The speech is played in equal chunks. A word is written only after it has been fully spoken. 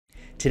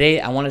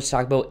Today, I wanted to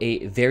talk about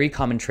a very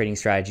common trading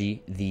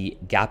strategy, the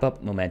gap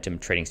up momentum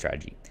trading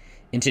strategy.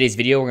 In today's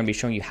video, we're going to be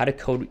showing you how to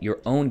code your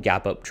own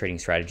gap up trading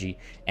strategy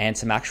and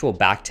some actual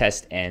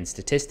backtest and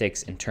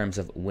statistics in terms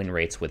of win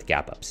rates with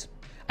gap ups.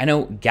 I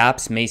know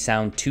gaps may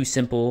sound too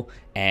simple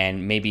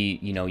and maybe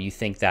you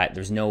think that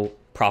there's no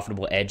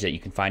profitable edge that you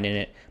can find in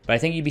it, but I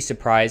think you'd be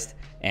surprised.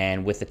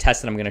 And with the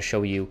test that I'm going to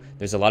show you,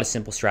 there's a lot of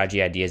simple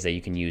strategy ideas that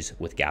you can use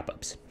with gap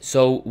ups.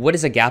 So what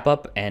is a gap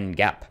up and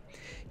gap?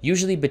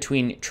 Usually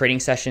between trading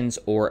sessions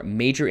or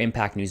major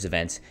impact news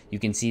events, you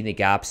can see the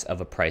gaps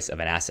of a price of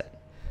an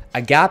asset.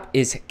 A gap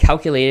is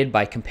calculated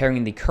by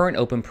comparing the current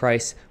open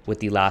price with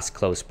the last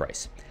close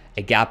price.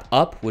 A gap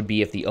up would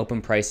be if the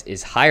open price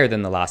is higher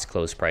than the last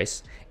close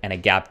price, and a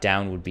gap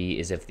down would be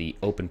as if the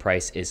open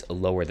price is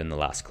lower than the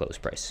last close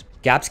price.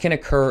 Gaps can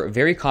occur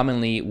very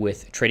commonly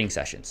with trading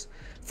sessions.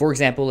 For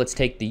example, let's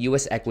take the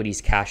US equities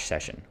cash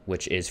session,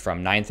 which is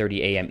from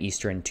 9:30 a.m.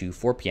 Eastern to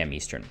 4 p.m.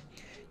 Eastern.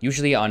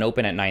 Usually on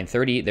open at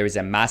 9:30, there is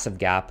a massive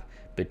gap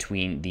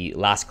between the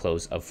last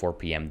close of 4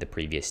 p.m. the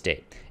previous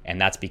day. And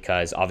that's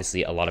because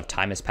obviously a lot of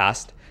time has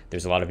passed.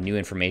 There's a lot of new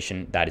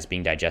information that is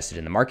being digested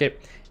in the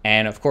market.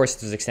 And of course,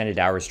 there's extended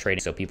hours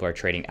trading. So people are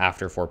trading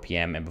after 4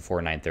 p.m. and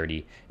before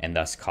 9:30, and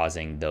thus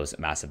causing those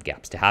massive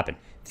gaps to happen.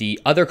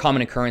 The other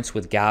common occurrence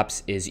with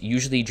gaps is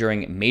usually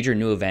during major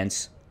new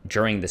events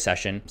during the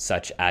session,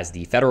 such as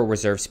the Federal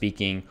Reserve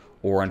speaking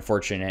or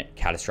unfortunate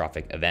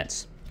catastrophic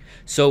events.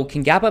 So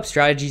can gap up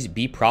strategies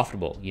be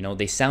profitable?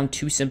 They sound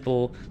too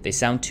simple. They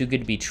sound too good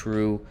to be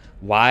true.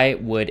 Why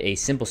would a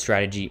simple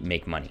strategy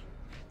make money?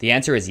 The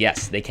answer is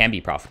yes, they can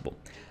be profitable.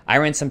 I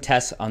ran some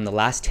tests on the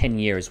last 10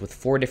 years with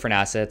 4 different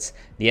assets,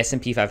 the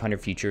S&P 500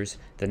 futures,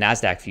 the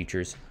NASDAQ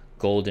futures,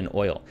 gold, and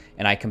oil.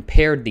 And I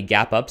compared the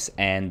gap ups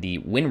and the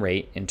win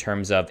rate in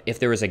terms of if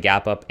there was a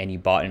gap up and you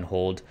bought and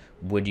hold,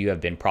 would you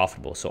have been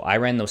profitable? So I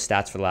ran those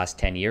stats for the last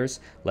 10 years.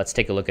 Let's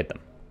take a look at them.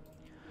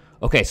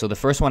 Okay, so the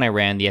first one I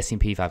ran, the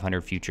S&P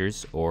 500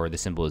 futures, or the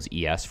symbol is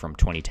ES, from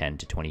 2010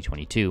 to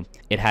 2022.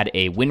 It had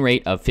a win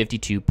rate of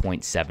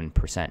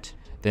 52.7%.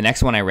 The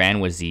next one I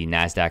ran was the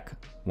NASDAQ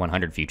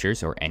 100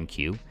 futures, or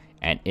NQ,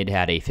 and it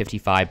had a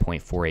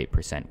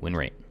 55.48% win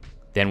rate.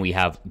 Then we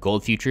have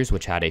gold futures,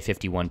 which had a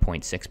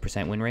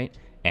 51.6% win rate.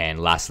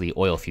 And lastly,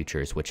 oil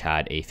futures, which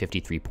had a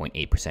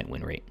 53.8%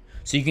 win rate.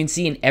 So you can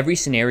see in every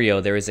scenario,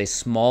 there is a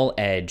small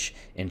edge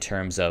in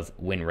terms of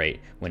win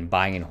rate when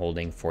buying and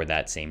holding for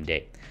that same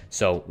day.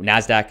 So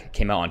NASDAQ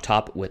came out on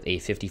top with a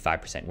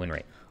 55% win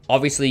rate.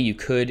 Obviously, you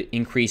could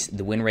increase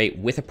the win rate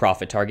with a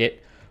profit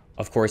target.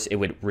 Of course, it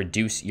would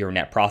reduce your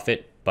net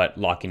profit, but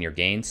lock in your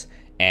gains.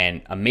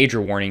 And a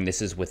major warning,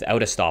 this is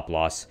without a stop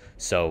loss.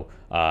 So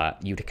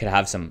you could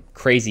have some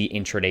crazy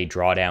intraday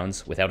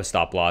drawdowns without a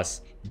stop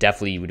loss.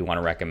 Definitely you would want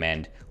to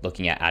recommend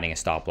looking at adding a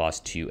stop loss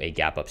to a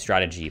gap up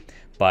strategy.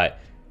 But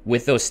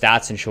with those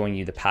stats and showing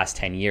you the past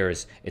 10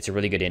 years, it's a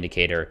really good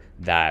indicator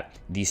that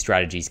these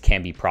strategies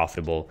can be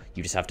profitable.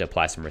 You just have to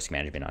apply some risk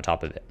management on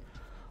top of it.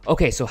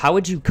 Okay, so how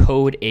would you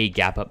code a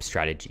gap up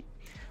strategy?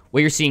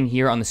 What you're seeing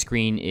here on the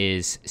screen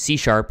is C#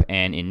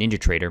 and in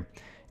NinjaTrader.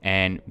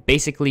 And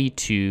basically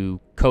to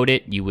code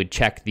it, you would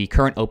check the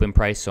current open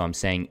price. So I'm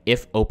saying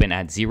if open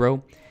at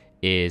 0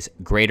 is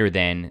greater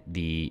than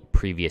the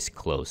previous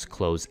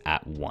close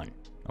at 1,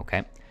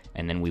 okay?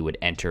 And then we would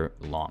enter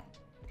long.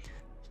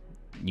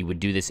 You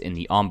would do this in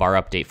the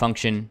on-bar update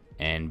function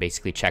and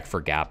basically check for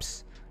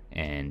gaps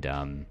and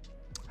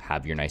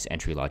have your nice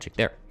entry logic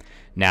there.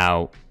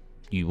 Now,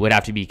 you would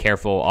have to be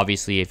careful.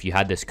 Obviously, if you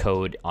had this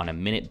code on a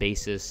minute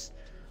basis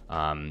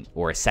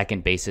or a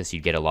second basis,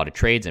 you'd get a lot of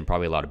trades and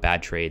probably a lot of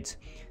bad trades.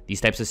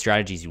 These types of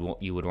strategies,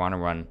 you would want to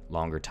run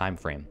longer time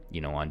frame,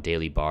 on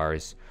daily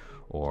bars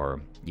or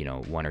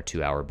 1 or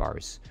 2 hour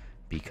bars,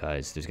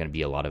 because there's going to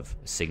be a lot of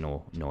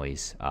signal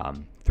noise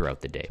throughout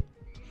the day.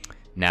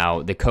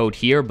 Now, the code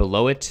here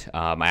below it,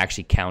 I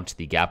actually count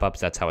the gap ups.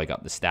 That's how I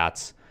got the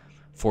stats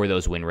for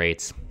those win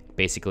rates.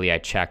 Basically, I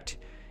checked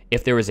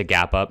if there was a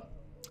gap up,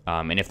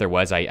 and if there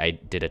was, I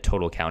did a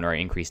total counter. I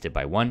increased it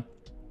by 1.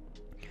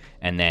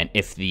 And then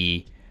if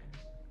the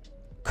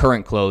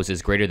current close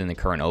is greater than the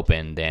current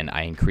open, then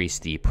I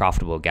increased the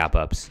profitable gap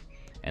ups,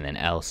 and then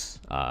else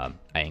I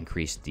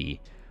increased the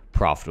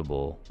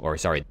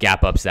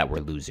gap ups that were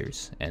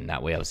losers. And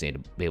that way I was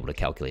able to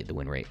calculate the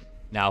win rate.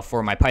 Now,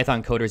 for my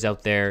Python coders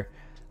out there,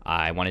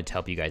 I wanted to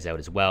help you guys out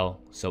as well.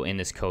 So in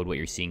this code, what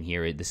you're seeing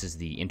here, this is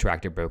the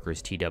Interactive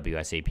Brokers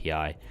TWS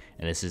API,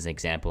 and this is an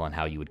example on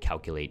how you would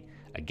calculate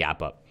a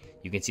gap up.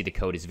 You can see the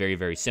code is very,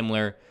 very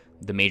similar.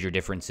 The major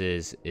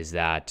differences is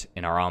that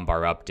in our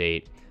on-bar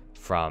update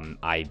from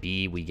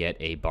IB, we get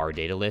a bar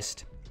data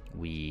list.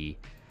 We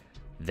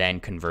then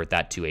convert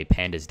that to a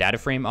pandas data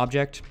frame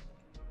object,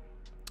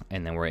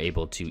 and then we're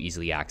able to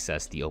easily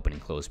access the open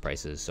and close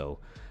prices. So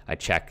I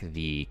check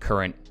the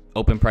current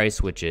open price,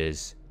 which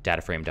is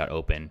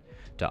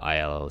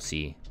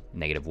dataframe.open.illoc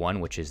 -1,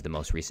 which is the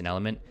most recent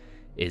element,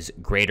 is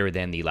greater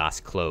than the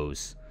last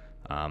close,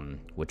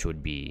 which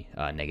would be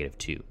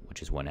 -2,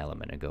 which is 1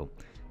 element ago.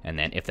 And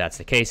then if that's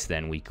the case,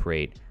 then we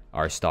create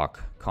our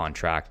stock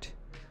contract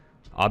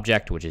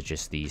object, which is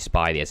just the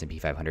SPY, the S&P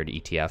 500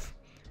 ETF,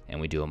 and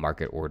we do a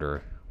market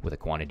order with a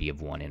quantity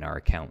of 1 in our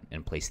account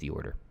and place the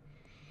order.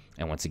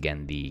 And once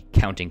again, the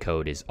counting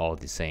code is all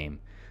the same,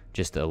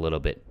 just a little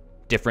bit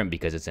different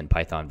because it's in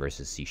Python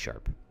versus C#.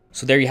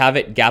 So there you have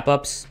it, gap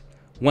ups.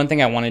 One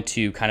thing I wanted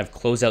to kind of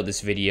close out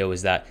this video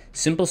is that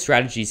simple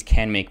strategies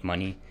can make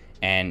money,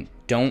 and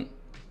don't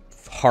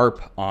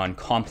harp on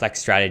complex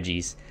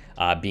strategies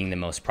being the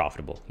most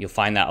profitable. You'll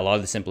find that a lot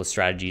of the simplest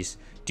strategies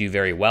do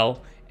very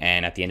well,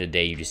 and at the end of the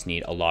day, you just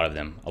need a lot of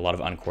them. A lot of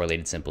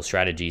uncorrelated simple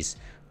strategies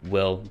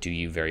will do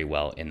you very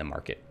well in the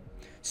market.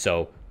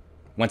 So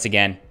once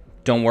again,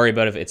 don't worry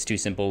about if it's too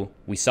simple.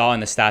 We saw in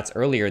the stats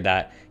earlier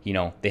that, you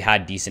know, they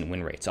had decent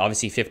win rates.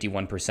 Obviously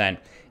 51%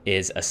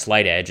 is a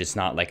slight edge. It's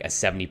not like a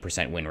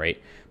 70% win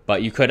rate,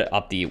 but you could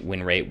up the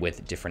win rate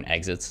with different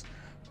exits.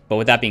 But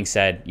with that being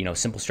said, you know,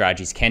 simple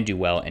strategies can do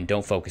well, and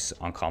don't focus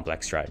on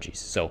complex strategies.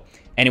 So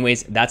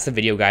anyways, that's the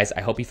video, guys. I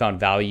hope you found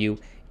value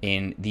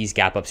in these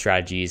gap up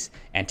strategies,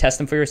 and test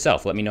them for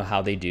yourself. Let me know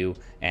how they do,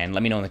 and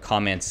let me know in the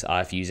comments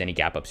if you use any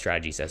gap up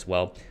strategies as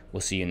well.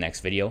 We'll see you in the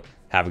next video.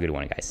 Have a good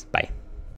one, guys. Bye.